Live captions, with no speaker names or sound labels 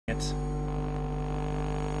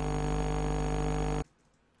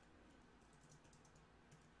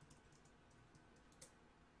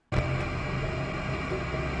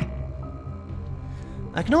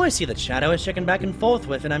I can always see the chat I was checking back and forth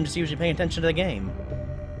with, and I'm just usually paying attention to the game.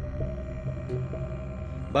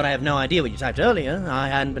 But I have no idea what you typed earlier. I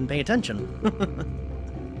hadn't been paying attention.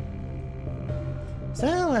 So,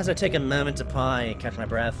 as I take a moment to catch my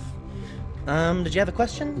breath, did you have a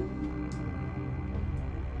question?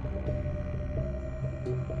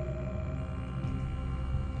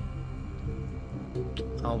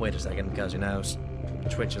 I'll wait a second because, you know,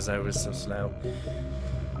 Twitch is always so slow.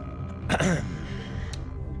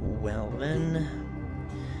 Well then,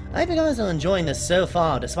 I hope you guys are enjoying this so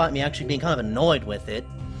far, despite me actually being kind of annoyed with it.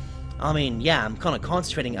 I mean, yeah, I'm kind of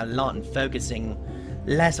concentrating a lot and focusing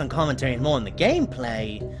less on commentary and more on the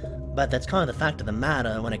gameplay, but that's kind of the fact of the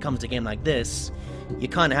matter when it comes to a game like this. You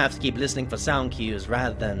kind of have to keep listening for sound cues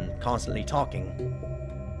rather than constantly talking.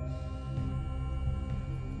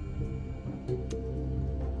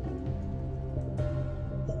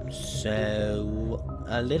 So,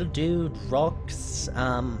 a little dude rocks,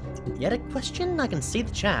 you had a question? I can see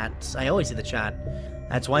the chat. I always see the chat.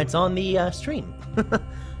 That's why it's on the, stream.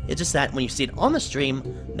 It's just that when you see it on the stream,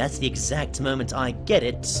 that's the exact moment I get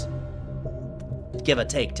it. Give or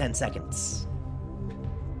take 10 seconds.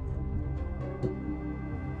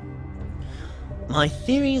 My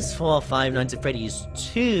theories for Five Nights at Freddy's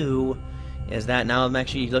 2 is that now I'm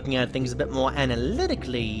actually looking at things a bit more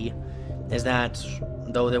analytically, is that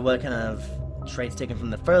though there were kind of traits taken from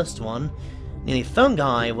the first one, the phone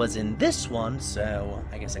guy was in this one, so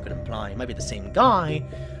I guess I could imply it might be the same guy,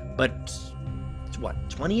 but what,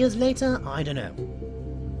 20 years later? I don't know.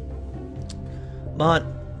 But,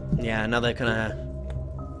 yeah, another kind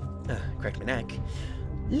of cracked my neck.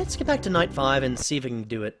 Let's get back to night 5 and see if we can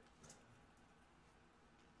do it.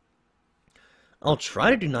 I'll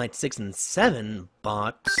try to do night 6 and 7,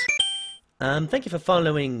 but thank you for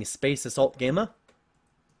following Space Assault Gamer.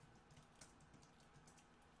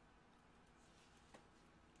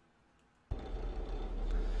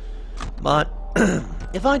 But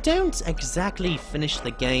if I don't exactly finish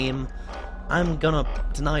the game,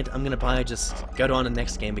 tonight I'm gonna probably just go on to the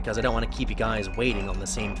next game because I don't want to keep you guys waiting on the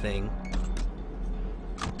same thing.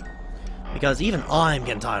 Because even I'm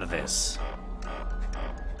getting tired of this.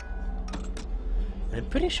 I'm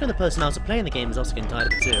pretty sure the person also playing the game is also getting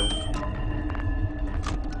tired of it too.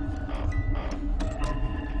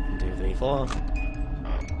 1, 2, 3, 4.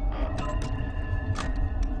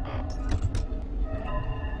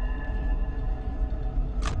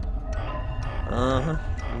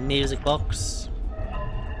 Music box.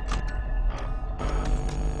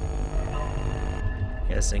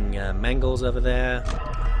 Guessing Mangle's over there.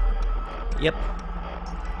 Yep.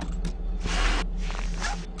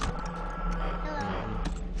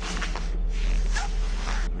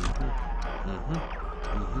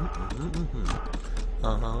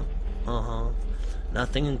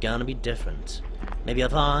 Nothing gonna be different. Maybe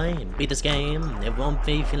if I beat this game, it won't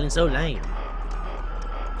be feeling so lame.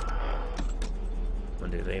 1,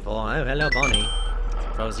 2, 3, 4. Oh, hello, Bonnie.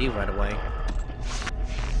 Froze you right away.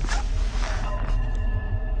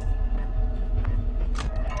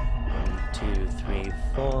 One, 2, 3,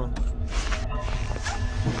 4.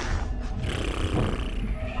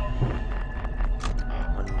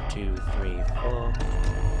 One, 2, 3, 4.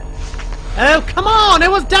 Oh, come on! It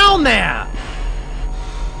was down there!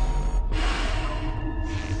 1,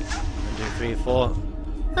 2, 3, 4.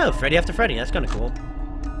 Oh, Freddy after Freddy. That's kind of cool.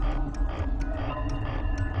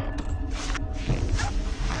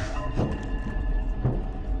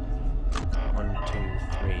 1, 2,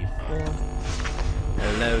 3, 4.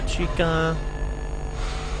 Hello, Chica.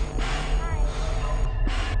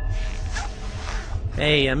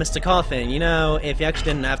 Hey, Mr. Coffin, you know, if you actually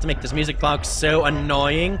didn't have to make this music box so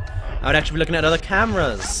annoying, I would actually be looking at other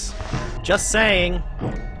cameras. Just saying.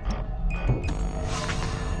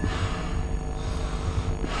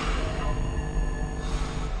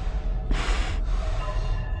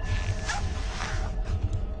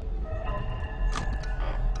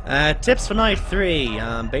 Tips for night 3.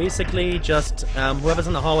 Basically just, whoever's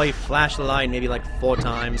in the hallway, flash the light maybe like 4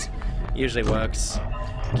 times. Usually works.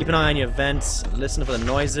 Keep an eye on your vents, listen for the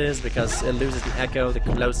noises, because it loses the echo the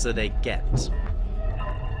closer they get.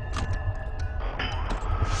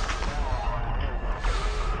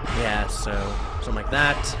 Yeah, so, something like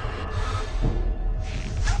that.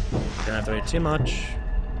 Don't have to wait too much.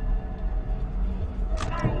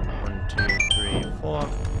 1, 2, 3, 4.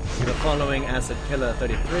 We're following Acid Killer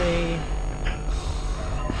 33.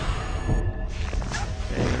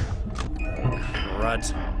 Okay.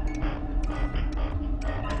 Crud.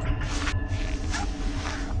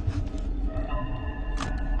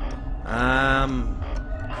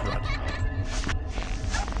 Crud.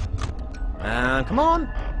 Come on!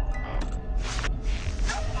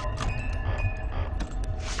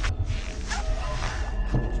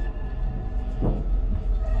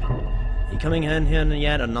 coming in here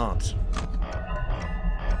yet or not?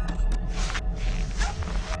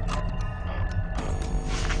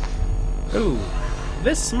 Ooh,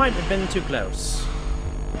 this might have been too close.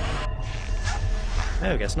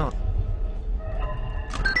 Oh, guess not.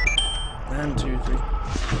 1, 2, 3.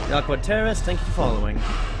 The Awkward Terrorist, thank you for following.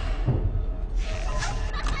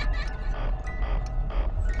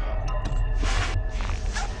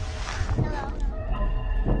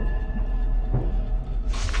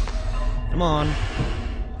 Come on.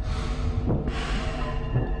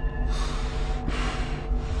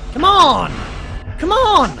 Come on! Come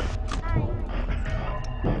on!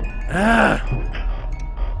 Ah!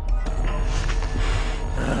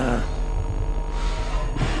 Ah.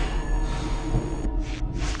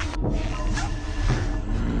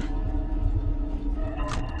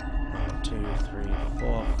 1, 2, 3,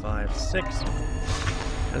 4, 5, 6.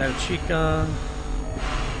 Hello, Chica.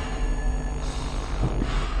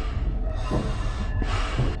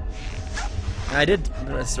 I did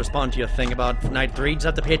respond to your thing about night 3. Just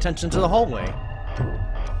have to pay attention to the hallway.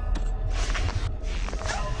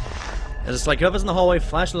 It's like whoever's in the hallway,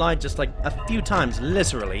 flash the light just like a few times,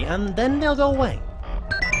 literally, and then they'll go away.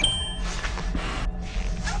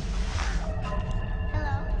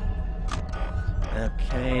 Hello.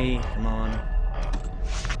 Okay, come on.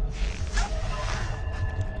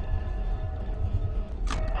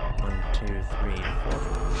 One, 2, 3, 4.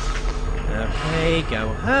 Okay, go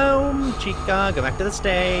home, Chica. Go back to the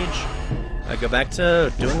stage. Go back to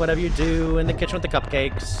doing whatever you do in the kitchen with the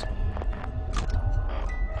cupcakes.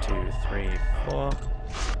 2, 3, 4.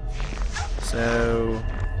 So,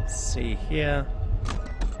 let's see here.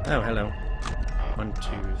 Oh, hello. 1, 2,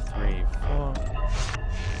 3, 4.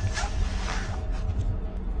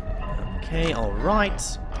 Okay,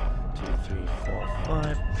 alright. 2, 3, 4,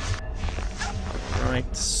 5.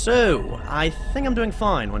 Alright, so, I think I'm doing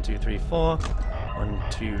fine. 1, 2, 3, 4. 1,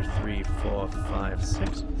 2, 3, 4, 5,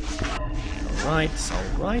 6. Alright,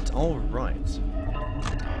 alright, alright.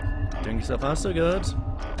 Doing yourself out so good.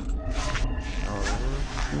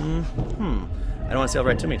 I don't want to say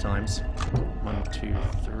alright too many times. 1, 2,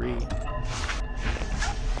 3.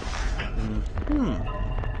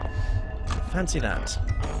 Fancy that.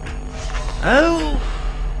 Oh!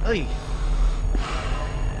 Oy.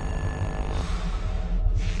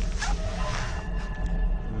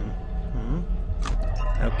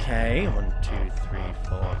 Okay, 1, 2, 3,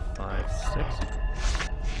 4, 5, 6.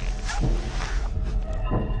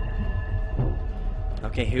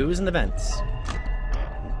 Okay, who's in the vents? 1,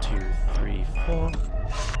 2, 3, 4. 1,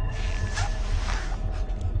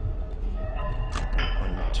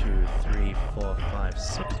 2, 3, 4, 5,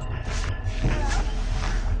 6.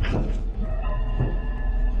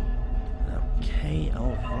 Okay,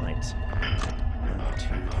 alright. 1,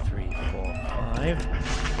 2, 3, 4, 5.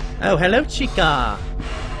 Oh, hello, Chica!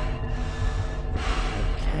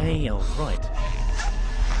 Okay, alright.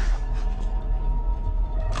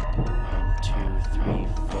 1, 2, 3,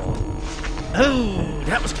 4. Oh,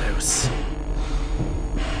 that was close.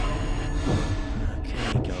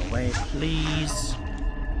 Okay, go away, please.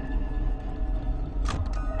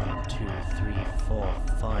 1, 2, 3, 4,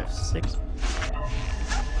 5, 6.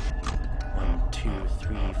 1, 2,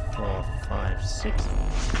 3, 4, 5, 6.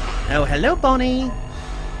 Oh, hello, Bonnie.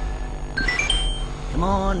 Come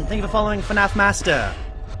on, thank you for following FNAF Master.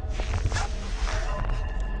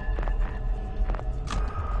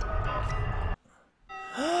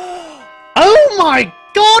 Oh my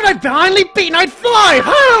god, I finally beat Night 5!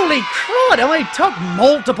 Holy crud, it only took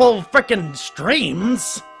multiple frickin'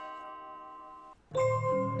 streams.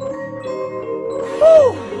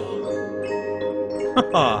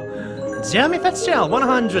 Jeremy Fitzgerald,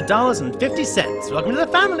 $100.50. Welcome to the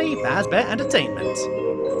family, Fazbear Entertainment.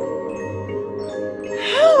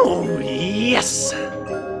 Oh, yes!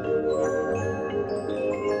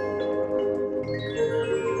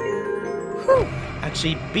 Whew.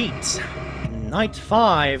 Actually beat Night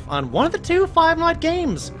 5 on one of the 2 5-night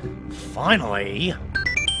games. Finally!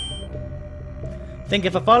 Thank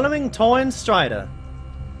you for following Toy and Strider.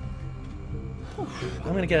 Whew.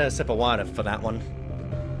 I'm gonna get a sip of water for that one.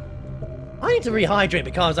 I need to rehydrate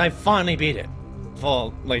because I finally beat it.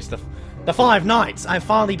 For at least the 5 nights, I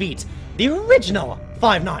finally beat the original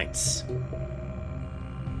 5 nights.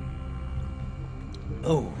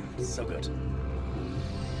 Oh, so good.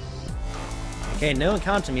 Okay, no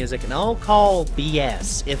encounter music, and I'll call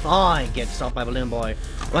BS if I get stopped by Balloon Boy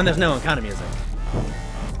when there's no encounter music.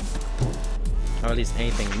 Or at least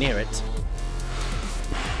anything near it.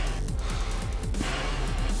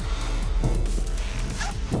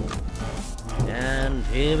 And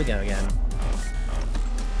here we go again.